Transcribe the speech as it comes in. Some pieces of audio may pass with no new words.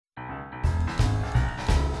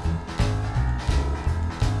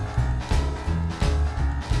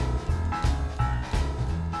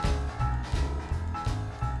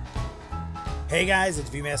Hey guys, it's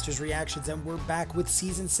ViewMasters Reactions, and we're back with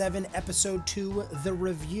Season 7, Episode 2, the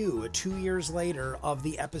review, 2 years later, of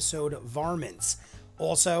the episode Varmints.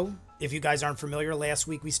 Also, if you guys aren't familiar, last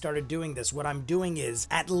week we started doing this. What I'm doing is,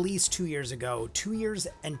 at least 2 years ago, 2 years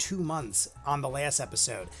and 2 months on the last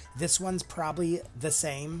episode. This one's probably the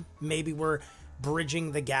same. Maybe we're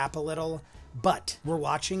bridging the gap a little, but we're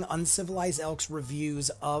watching Uncivilized Elk's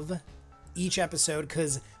reviews of each episode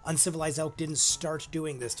because Uncivilized Elk didn't start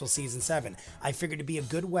doing this till Season 7. I figured it'd be a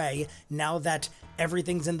good way, now that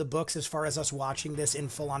everything's in the books as far as us watching this in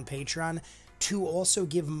full on Patreon, to also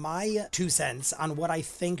give my 2 cents on what I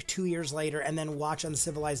think 2 years later and then watch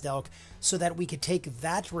Uncivilized Elk so that we could take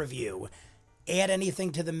that review, add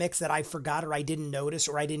anything to the mix that I forgot or I didn't notice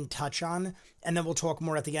or I didn't touch on, and then we'll talk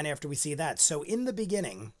more at the end after we see that. So in the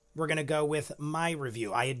beginning, we're going to go with my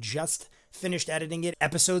review. I had just finished editing it.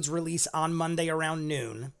 Episodes release on Monday around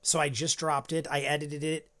noon, so I just dropped it. I edited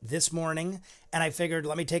it this morning, and I figured,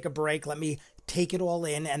 let me take a break, let me take it all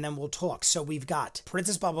in, and then we'll talk. So we've got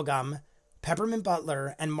Princess Bubblegum, Peppermint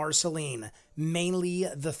Butler, and Marceline, mainly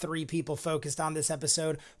the 3 people focused on this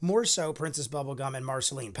episode, more so Princess Bubblegum and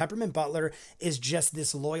Marceline. Peppermint Butler is just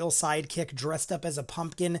this loyal sidekick dressed up as a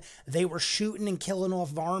pumpkin. They were shooting and killing off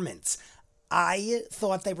varmints. I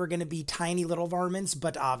thought they were going to be tiny little varmints,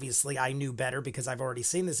 but obviously I knew better because I've already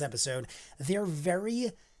seen this episode. They're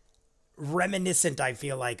very reminiscent, I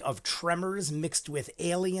feel like, of Tremors mixed with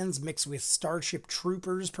aliens, mixed with Starship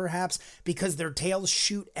Troopers, perhaps, because their tails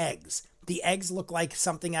shoot eggs. The eggs look like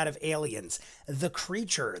something out of Aliens. The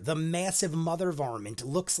creature, the massive mother varmint,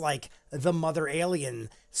 looks like the mother alien,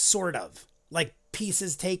 sort of. Like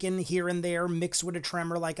pieces taken here and there, mixed with a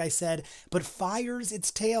tremor, like I said, but fires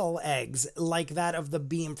its tail eggs like that of the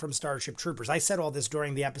beam from Starship Troopers. I said all this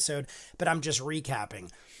during the episode, but I'm just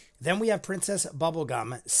recapping. Then we have Princess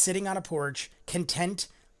Bubblegum sitting on a porch, content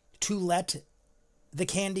to let the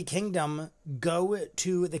Candy Kingdom go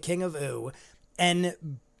to the King of Ooh and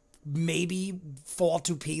maybe fall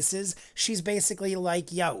to pieces. She's basically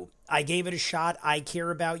like, yo, I gave it a shot. I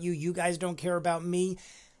care about you. You guys don't care about me.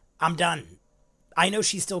 I'm done. I know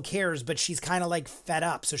she still cares, but she's kind of like fed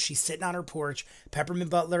up. So she's sitting on her porch.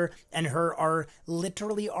 Peppermint Butler and her are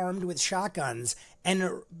literally armed with shotguns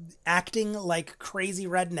and acting like crazy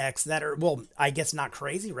rednecks that are, well, I guess not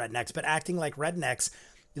crazy rednecks, but acting like rednecks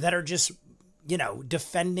that are just, you know,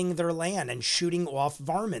 defending their land and shooting off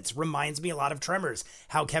varmints. Reminds me a lot of Tremors,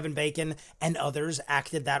 how Kevin Bacon and others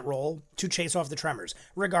acted that role to chase off the Tremors.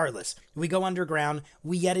 Regardless, we go underground.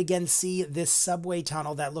 We yet again see this subway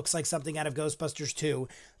tunnel that looks like something out of Ghostbusters 2.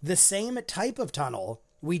 The same type of tunnel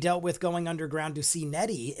we dealt with going underground to see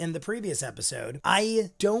Nettie in the previous episode.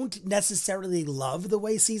 I don't necessarily love the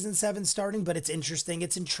way Season 7's starting, but it's interesting,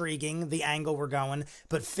 it's intriguing, the angle we're going.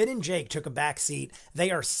 But Finn and Jake took a backseat.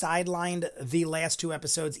 They are sidelined the last 2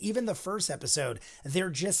 episodes, even the first episode.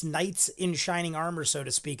 They're just knights in shining armor, so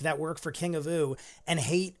to speak, that work for King of Ooh and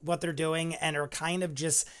hate what they're doing and are kind of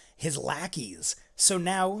just his lackeys. So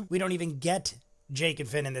now we don't even get Jake and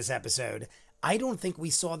Finn in this episode. I don't think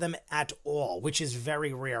we saw them at all, which is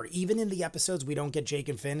very rare. Even in the episodes we don't get Jake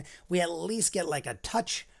and Finn, we at least get like a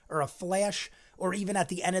touch or a flash, or even at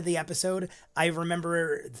the end of the episode, I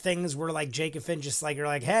remember things where like Jake and Finn just like, are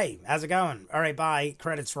like, hey, how's it going? All right, bye,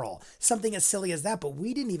 credits roll. Something as silly as that, but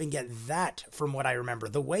we didn't even get that from what I remember.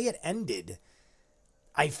 The way it ended,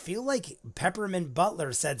 I feel like Peppermint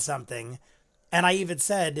Butler said something, and I even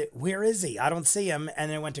said, where is he? I don't see him,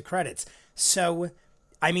 and then it went to credits. So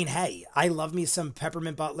I mean, hey, I love me some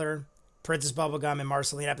Peppermint Butler, Princess Bubblegum, and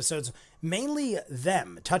Marceline episodes. Mainly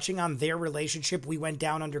them, touching on their relationship. We went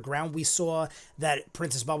down underground. We saw that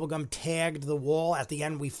Princess Bubblegum tagged the wall. At the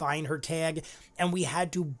end, we find her tag, and we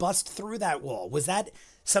had to bust through that wall. Was that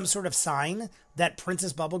some sort of sign that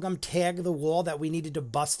Princess Bubblegum tagged the wall that we needed to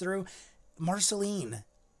bust through? Marceline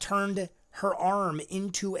turned her arm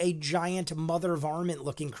into a giant mother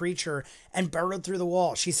varmint-looking creature and burrowed through the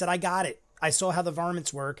wall. She said, I got it. I saw how the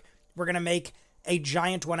varmints work. We're going to make a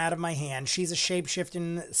giant one out of my hand. She's a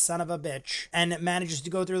shape-shifting son of a bitch and manages to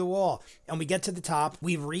go through the wall. And we get to the top.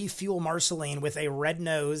 We refuel Marceline with a red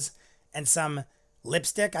nose and some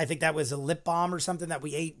lipstick. I think that was a lip balm or something that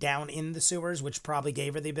we ate down in the sewers, which probably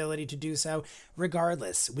gave her the ability to do so.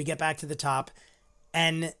 Regardless, we get back to the top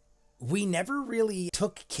and we never really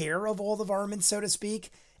took care of all the varmints, so to speak.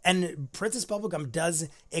 And Princess Bubblegum does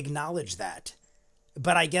acknowledge that.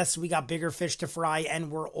 But I guess we got bigger fish to fry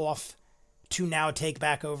and we're off to now take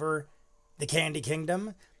back over the Candy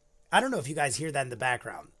Kingdom. I don't know if you guys hear that in the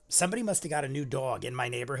background. Somebody must have got a new dog in my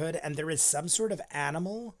neighborhood and there is some sort of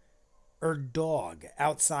animal or dog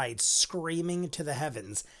outside screaming to the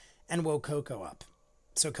heavens and woke Coco up.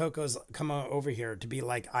 So Coco's come over here to be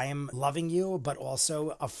like, I am loving you, but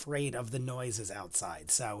also afraid of the noises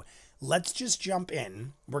outside. So let's just jump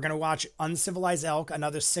in. We're going to watch Uncivilized Elk,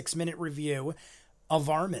 another 6-minute review of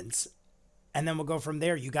Varmints. And then we'll go from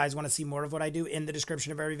there. You guys want to see more of what I do? In the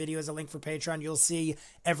description of every video is a link for Patreon. You'll see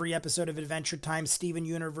every episode of Adventure Time, Steven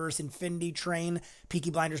Universe, Infinity Train, Peaky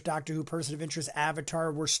Blinders, Doctor Who, Person of Interest,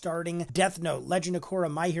 Avatar. We're starting Death Note, Legend of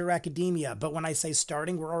Korra, My Hero Academia. But when I say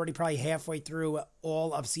starting, we're already probably halfway through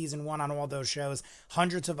all of season 1 on all those shows.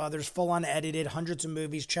 Hundreds of others, full unedited, hundreds of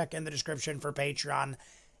movies. Check in the description for Patreon.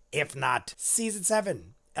 If not, season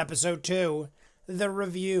 7, episode 2. The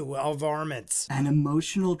review of Varmints. An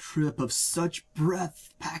emotional trip of such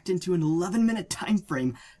breadth packed into an 11-minute time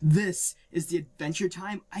frame. This is the Adventure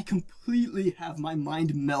Time I completely have my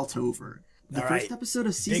mind melt over. The first episode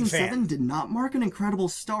of season 7 did not mark an incredible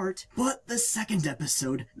start, but the second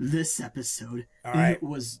episode, this episode, it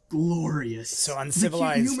was glorious. So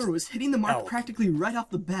Uncivilized The cute humor was hitting the mark Elk. Practically right off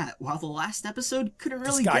the bat, while the last episode couldn't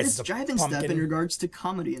really get its jiving step in regards to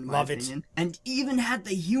comedy, in my opinion. And even had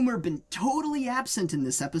the humor been totally absent in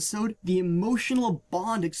this episode, the emotional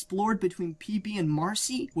bond explored between PB and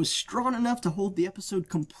Marcy was strong enough to hold the episode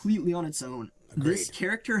completely on its own. Agreed. This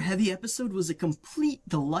character-heavy episode was a complete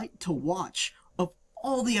delight to watch. Of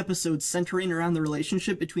all the episodes centering around the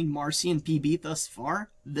relationship between Marcy and PB thus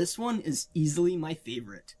far, this one is easily my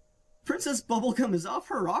favorite. Princess Bubblegum is off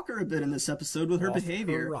her rocker a bit in this episode with her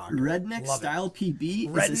behavior. Redneck-style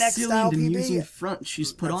PB is a silly and amusing front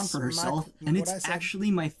she's put on for herself, and it's actually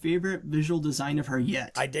my favorite visual design of her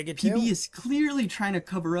yet. I dig it too. PB is clearly trying to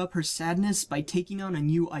cover up her sadness by taking on a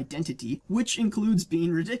new identity, which includes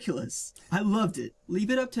being ridiculous. I loved it. Leave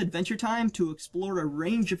it up to Adventure Time to explore a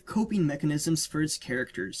range of coping mechanisms for its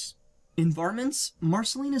characters. In Varmints,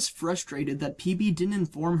 Marceline is frustrated that PB didn't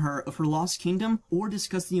inform her of her lost kingdom or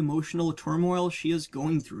discuss the emotional turmoil she is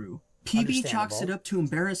going through. PB chalks it up to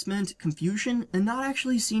embarrassment, confusion, and not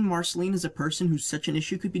actually seeing Marceline as a person who such an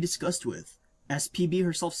issue could be discussed with. As PB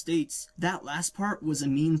herself states, that last part was a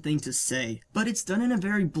mean thing to say, but it's done in a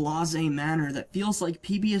very blasé manner that feels like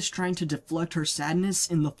PB is trying to deflect her sadness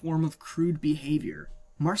in the form of crude behavior.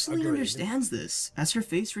 Marceline understands this, as her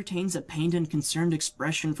face retains a pained and concerned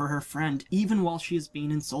expression for her friend, even while she is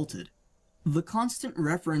being insulted. The constant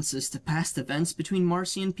references to past events between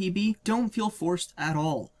Marcy and PB don't feel forced at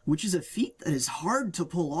all, which is a feat that is hard to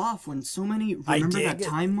pull off when so many remember that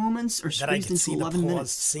time moments are squeezed into 11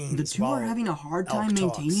 minutes. The two are having a hard time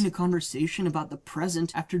maintaining a conversation about the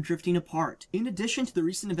present after drifting apart, in addition to the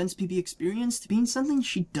recent events PB experienced being something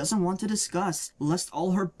she doesn't want to discuss, lest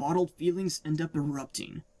all her bottled feelings end up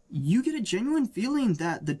erupting. You get a genuine feeling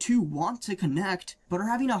that the two want to connect, but are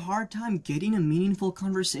having a hard time getting a meaningful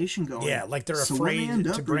conversation going. Yeah, like they're so afraid when they end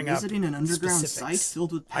up to bring up revisiting an underground specifics. site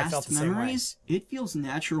filled with past memories, it feels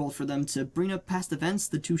natural for them to bring up past events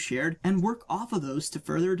the two shared and work off of those to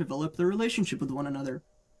further develop their relationship with one another.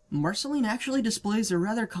 Marceline actually displays a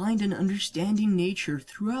rather kind and understanding nature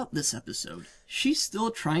throughout this episode. She's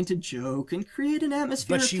still trying to joke and create an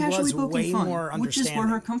atmosphere of casually poking fun, which is where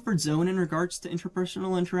her comfort zone in regards to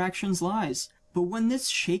interpersonal interactions lies. But when this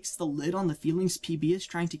shakes the lid on the feelings PB is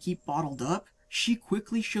trying to keep bottled up, she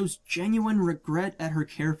quickly shows genuine regret at her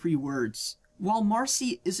carefree words. While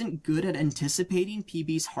Marcy isn't good at anticipating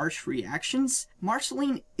PB's harsh reactions,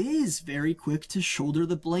 Marceline is very quick to shoulder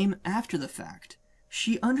the blame after the fact.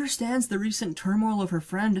 She understands the recent turmoil of her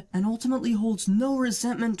friend and ultimately holds no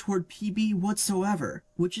resentment toward PB whatsoever,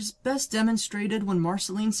 which is best demonstrated when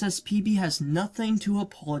Marceline says PB has nothing to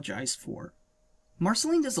apologize for.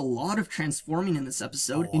 Marceline does a lot of transforming in this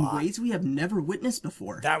episode in ways we have never witnessed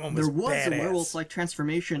before. That one was There was badass. a werewolf-like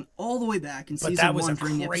transformation all the way back in season 1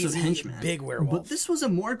 during the episode Henchman. Big werewolf. But this was a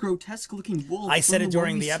more grotesque-looking wolf. I said it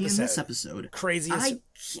during the episode. In this episode. episode. Craziest I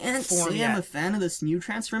can't say I'm a fan of this new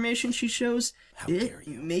transformation she shows. It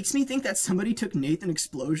makes me think that somebody took Nathan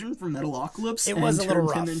Explosion from Metalocalypse and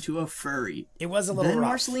turned him into a furry. It was a little rough. Then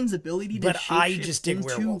Marceline's ability to shapeshift into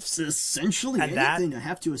werewolves. essentially anything, I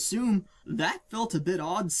have to assume. That felt a bit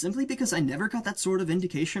odd simply because I never got that sort of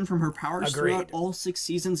indication from her powers throughout all 6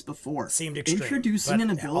 seasons before. Seemed extreme. Introducing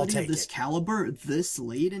an ability of this caliber this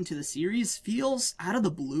late into the series feels out of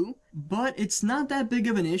the blue, but it's not that big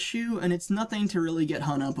of an issue and it's nothing to really get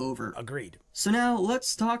hung up over. Agreed. So now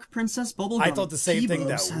let's talk Princess Bubblegum. I thought the same thing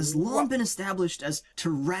though. Has long been established as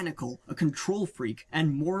tyrannical, a control freak,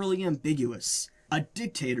 and morally ambiguous. A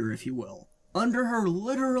dictator, if you will. Under her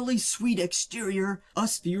literally sweet exterior,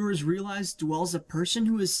 us viewers realize dwells a person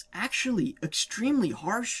who is actually extremely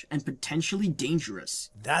harsh and potentially dangerous.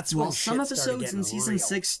 That's While when some shit started episodes in getting Season real.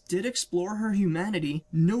 6 did explore her humanity,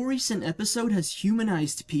 no recent episode has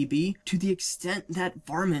humanized PB to the extent that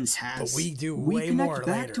Varmints has. But we do We way connect more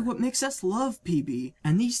back later. to what makes us love PB,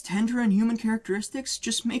 and these tender and human characteristics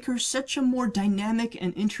just make her such a more dynamic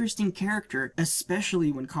and interesting character,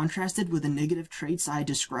 especially when contrasted with the negative traits I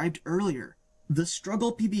described earlier. The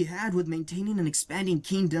struggle PB had with maintaining an expanding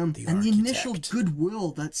kingdom, and the initial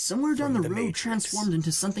goodwill that somewhere down the road transformed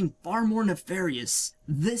into something far more nefarious.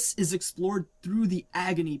 This is explored through the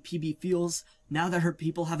agony PB feels now that her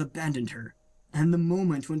people have abandoned her. And the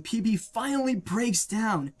moment when PB finally breaks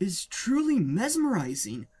down is truly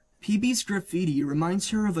mesmerizing. PB's graffiti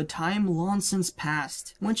reminds her of a time long since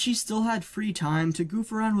past, when she still had free time to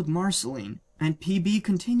goof around with Marceline. And PB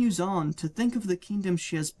continues on to think of the kingdom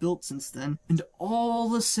she has built since then, and all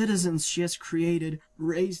the citizens she has created,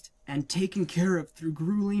 raised, and taken care of through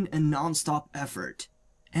grueling and non-stop effort.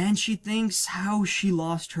 And she thinks how she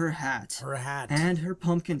lost her hat, and her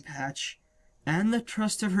pumpkin patch, and the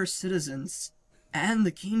trust of her citizens, and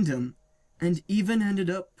the kingdom, and even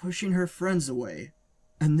ended up pushing her friends away.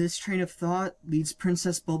 And this train of thought leads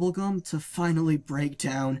Princess Bubblegum to finally break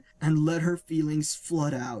down and let her feelings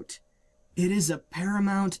flood out. It is a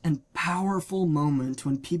paramount and powerful moment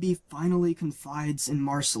when PB finally confides in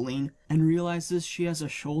Marceline and realizes she has a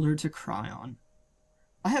shoulder to cry on.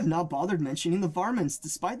 I have not bothered mentioning the Varmints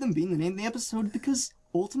despite them being the name of the episode because,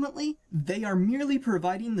 ultimately, they are merely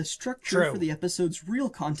providing the structure for the episode's real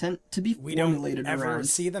content to be formulated around. We don't ever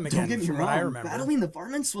see them again. Don't get me from what I wrong, remember. battling the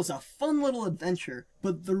Varmints was a fun little adventure,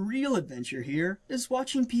 but the real adventure here is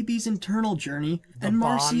watching PB's internal journey and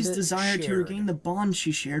Marcy's desire to regain the bond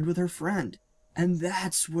she shared with her friend. And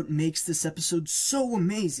that's what makes this episode so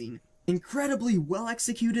amazing. Incredibly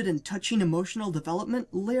well-executed and touching emotional development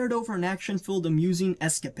layered over an action-filled amusing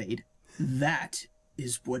escapade. That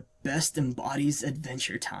is what best embodies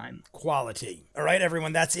Adventure Time. Quality. All right,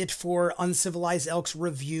 everyone, that's it for Uncivilized Elk's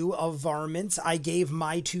review of Varmints. I gave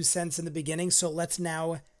my 2 cents in the beginning, so let's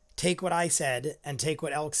now take what I said and take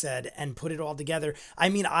what Elk said and put it all together. I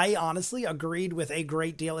mean, I honestly agreed with a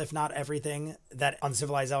great deal, if not everything, that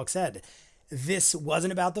Uncivilized Elk said. This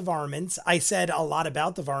wasn't about the Varmints. I said a lot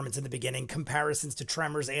about the Varmints in the beginning, comparisons to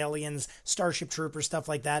Tremors, Aliens, Starship Troopers, stuff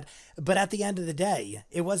like that. But at the end of the day,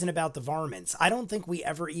 it wasn't about the Varmints. I don't think we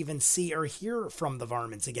ever even see or hear from the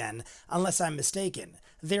Varmints again, unless I'm mistaken.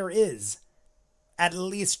 There is at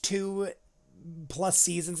least 2+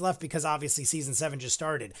 seasons left, because obviously season 7 just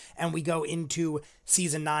started, and we go into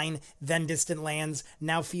season 9, then Distant Lands.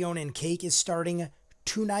 Now Fiona and Cake is starting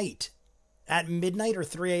tonight. At midnight or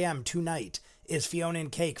 3 a.m. tonight is Fiona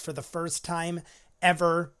and Cake for the first time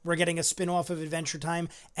ever. We're getting a spin-off of Adventure Time,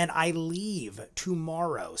 and I leave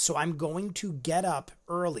tomorrow. So I'm going to get up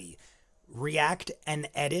early, react and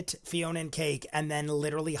edit Fiona and Cake, and then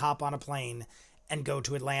literally hop on a plane and go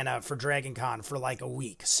to Atlanta for Dragon Con for like a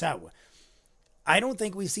week. So I don't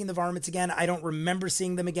think we've seen the Varmints again. I don't remember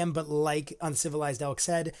seeing them again, but like Uncivilized Elk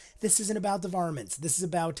said, this isn't about the Varmints. This is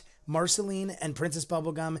about Marceline and Princess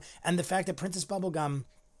Bubblegum, and the fact that Princess Bubblegum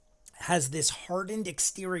has this hardened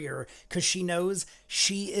exterior because she knows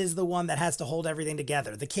she is the one that has to hold everything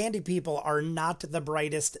together. The Candy people are not the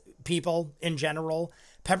brightest people in general.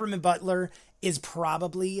 Peppermint Butler is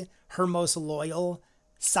probably her most loyal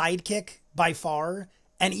sidekick by far,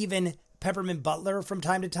 and even Peppermint Butler from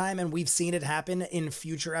time to time, and we've seen it happen in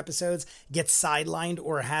future episodes, gets sidelined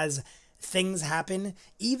or has things happen.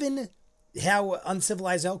 Even how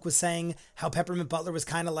Uncivilized Elk was saying how Peppermint Butler was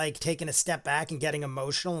kind of like taking a step back and getting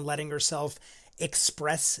emotional and letting herself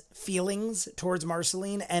express feelings towards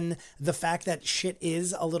Marceline, and the fact that shit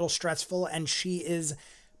is a little stressful and she is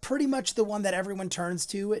pretty much the one that everyone turns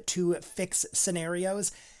to fix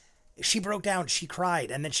scenarios. She broke down, she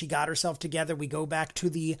cried, and then she got herself together. We go back to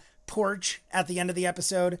the porch at the end of the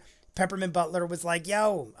episode. Peppermint Butler was like,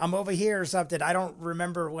 yo, I'm over here or something. I don't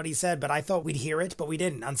remember what he said, but I thought we'd hear it, but we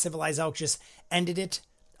didn't. Uncivilized Elk just ended it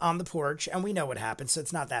on the porch, and we know what happened, so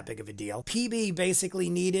it's not that big of a deal. PB basically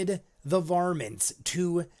needed the Varmints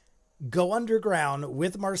to go underground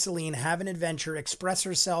with Marceline, have an adventure, express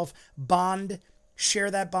herself, bond, share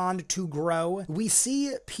that bond to grow. We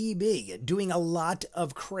see PB doing a lot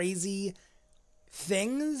of crazy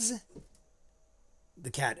things. The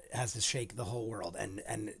cat has to shake the whole world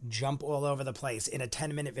and jump all over the place in a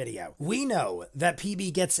 10-minute video. We know that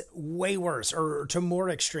PB gets way worse, or to more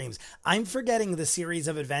extremes. I'm forgetting the series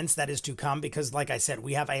of events that is to come because, like I said,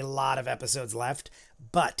 we have a lot of episodes left.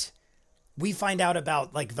 But we find out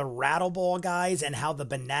about like the Rattleball guys and how the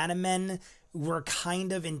Banana Men were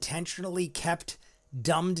kind of intentionally kept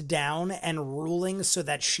dumbed down and ruling so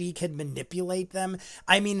that she could manipulate them.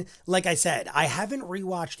 I mean, like I said, I haven't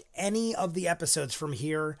rewatched any of the episodes from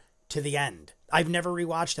here to the end. I've never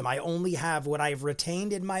rewatched them. I only have what I've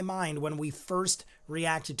retained in my mind when we first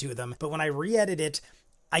reacted to them. But when I re-edit it,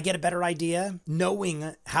 I get a better idea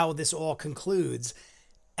knowing how this all concludes.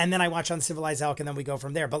 And then I watch Uncivilized Elk and then we go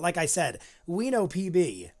from there. But like I said, we know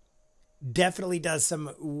PB definitely does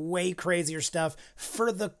some way crazier stuff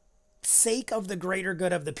for the sake of the greater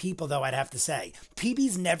good of the people, though, I'd have to say.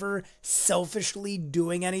 PB's never selfishly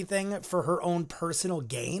doing anything for her own personal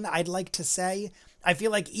gain, I'd like to say. I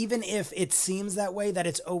feel like even if it seems that way, that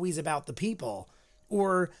it's always about the people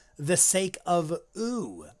or the sake of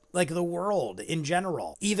like the world in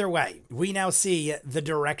general. Either way, we now see the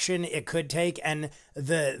direction it could take and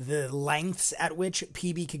the lengths at which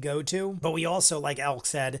PB could go to. But we also, like Elk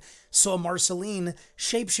said, saw Marceline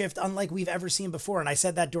shapeshift unlike we've ever seen before. And I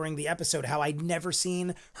said that during the episode, how I'd never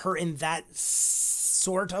seen her in that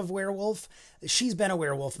sort of werewolf. She's been a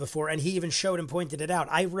werewolf before, and he even showed and pointed it out.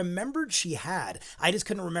 I remembered she had. I just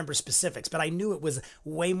couldn't remember specifics, but I knew it was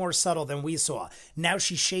way more subtle than we saw. Now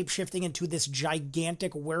she's shape-shifting into this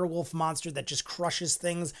gigantic werewolf monster that just crushes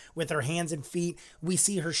things with her hands and feet. We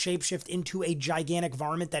see her shapeshift into a gigantic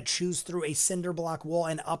varmint that chews through a cinder block wall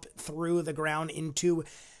and up through the ground into,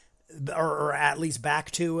 or at least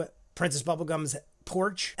back to Princess Bubblegum's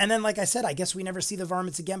porch. And then, like I said, I guess we never see the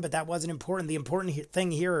varmints again, but that wasn't important. The important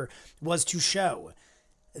thing here was to show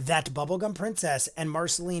that Bubblegum Princess and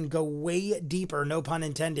Marceline go way deeper, no pun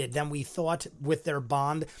intended, than we thought with their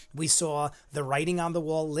bond. We saw the writing on the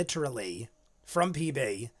wall, literally, from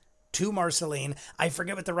PB to Marceline. I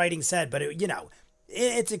forget what the writing said, but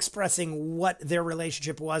it's expressing what their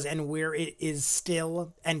relationship was and where it is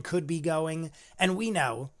still and could be going. And we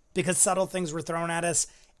know, because subtle things were thrown at us,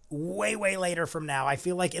 way later from now. I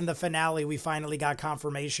feel like in the finale, we finally got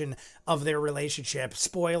confirmation of their relationship.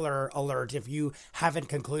 Spoiler alert if you haven't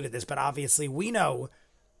concluded this, but obviously we know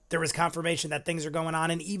there was confirmation that things are going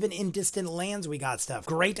on, and even in distant lands, we got stuff.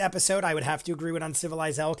 Great episode. I would have to agree with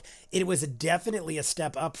Uncivilized Elk. It was definitely a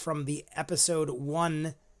step up from the episode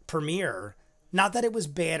 1 premiere. Not that it was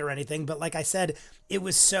bad or anything, but like I said, it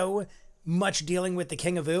was so much dealing with the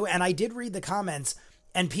King of Ooh, and I did read the comments,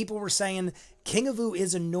 and people were saying King of Ooh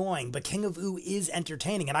is annoying, but King of Ooh is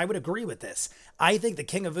entertaining. And I would agree with this. I think the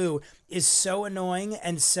King of Ooh is so annoying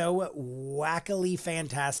and so wackily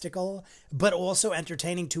fantastical, but also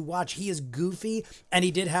entertaining to watch. He is goofy, and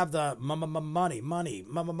he did have the money.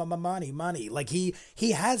 Like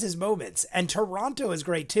he has his moments. And Toronto is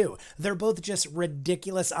great too. They're both just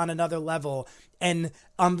ridiculous on another level and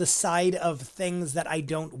on the side of things that I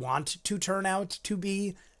don't want to turn out to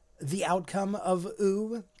be the outcome of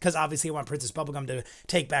Ooh, because obviously I want Princess Bubblegum to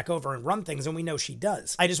take back over and run things, and we know she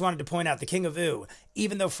does. I just wanted to point out the King of Ooh,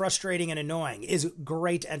 even though frustrating and annoying, is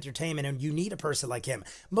great entertainment, and you need a person like him.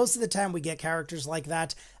 Most of the time we get characters like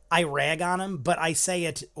that, I rag on him, but I say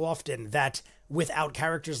it often that without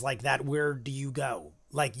characters like that, where do you go?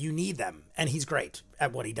 Like, you need them, and he's great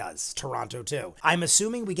at what he does. Toronto, too. I'm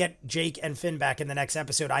assuming we get Jake and Finn back in the next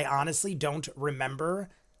episode. I honestly don't remember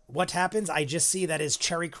what happens. I just see that is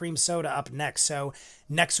cherry cream soda up next. So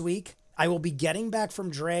next week, I will be getting back from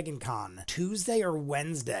Dragon Con Tuesday or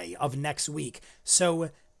Wednesday of next week. So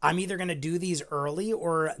I'm either going to do these early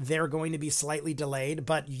or they're going to be slightly delayed,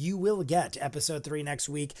 but you will get episode 3 next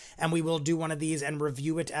week, and we will do one of these and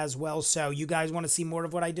review it as well. So you guys want to see more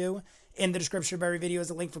of what I do? In the description of every video is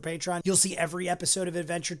a link for Patreon. You'll see every episode of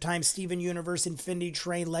Adventure Time, Steven Universe, Infinity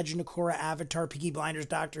Train, Legend of Korra, Avatar, Peaky Blinders,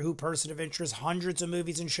 Doctor Who, Person of Interest, hundreds of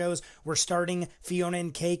movies and shows. We're starting Fiona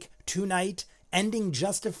and Cake tonight, ending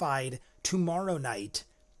Justified tomorrow night.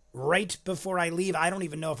 Right before I leave. I don't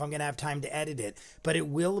even know if I'm going to have time to edit it, but it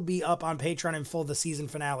will be up on Patreon in full, the season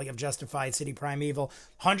finale of Justified, City Primeval.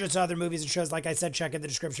 Hundreds of other movies and shows. Like I said, check in the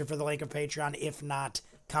description for the link of Patreon. If not,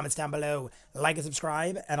 comments down below. Like and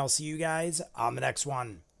subscribe, and I'll see you guys on the next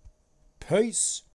one. Peace.